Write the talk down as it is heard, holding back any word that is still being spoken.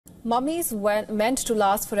Mummies, meant to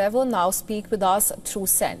last forever, now speak with us through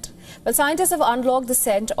scent. Well, scientists have unlocked the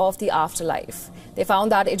scent of the afterlife. They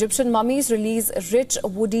found that Egyptian mummies release rich,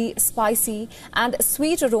 woody, spicy and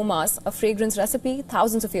sweet aromas, a fragrance recipe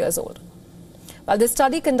thousands of years old. Well, this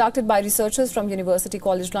study, conducted by researchers from University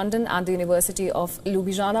College London and the University of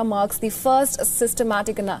Ljubljana, marks the first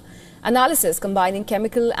systematic analysis combining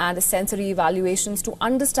chemical and sensory evaluations to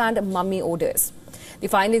understand mummy odors. The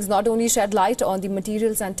findings not only shed light on the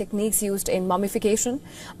materials and techniques used in mummification,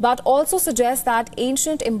 but also suggest that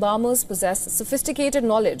ancient embalmers possessed sophisticated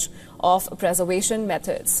knowledge of preservation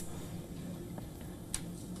methods.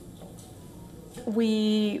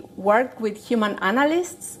 We worked with human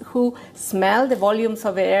analysts who smell the volumes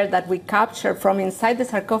of air that we capture from inside the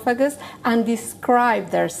sarcophagus and describe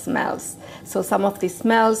their smells. So some of the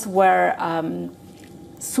smells were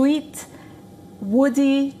sweet,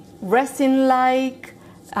 woody, resin-like,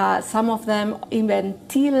 some of them even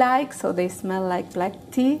tea-like, so they smell like black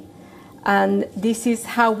tea. And this is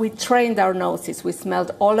how we trained our noses. We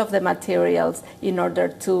smelled all of the materials in order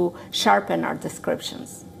to sharpen our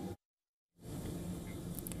descriptions.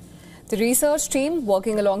 The research team,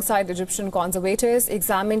 working alongside Egyptian conservators,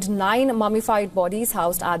 examined 9 mummified bodies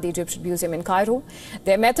housed at the Egyptian Museum in Cairo.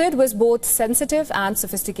 Their method was both sensitive and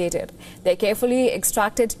sophisticated. They carefully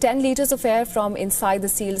extracted 10 liters of air from inside the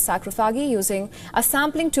sealed sarcophagi using a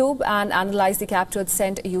sampling tube and analyzed the captured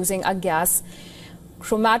scent using a gas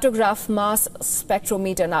chromatograph mass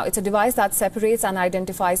spectrometer. Now, it's a device that separates and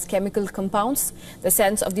identifies chemical compounds. The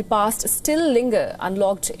scents of the past still linger,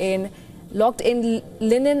 locked in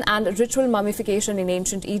linen and ritual mummification in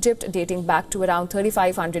ancient Egypt dating back to around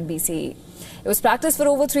 3500 BCE. It was practiced for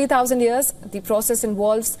over 3,000 years. The process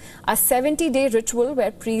involves a 70-day ritual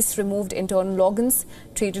where priests removed internal organs,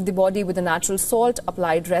 treated the body with a natural salt,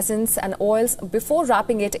 applied resins and oils before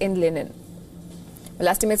wrapping it in linen. Well,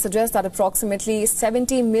 estimates suggest that approximately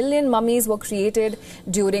 70 million mummies were created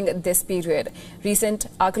during this period. Recent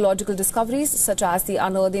archaeological discoveries, such as the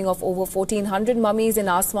unearthing of over 1,400 mummies in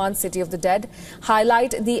Aswan, City of the Dead,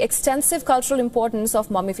 highlight the extensive cultural importance of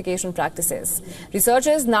mummification practices.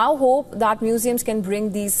 Researchers now hope that museums can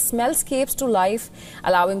bring these smellscapes to life,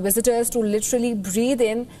 allowing visitors to literally breathe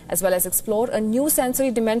in as well as explore a new sensory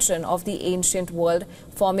dimension of the ancient world,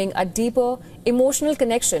 forming a deeper emotional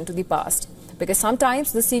connection to the past. Because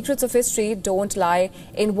sometimes the secrets of history don't lie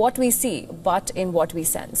in what we see, but in what we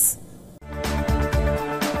sense.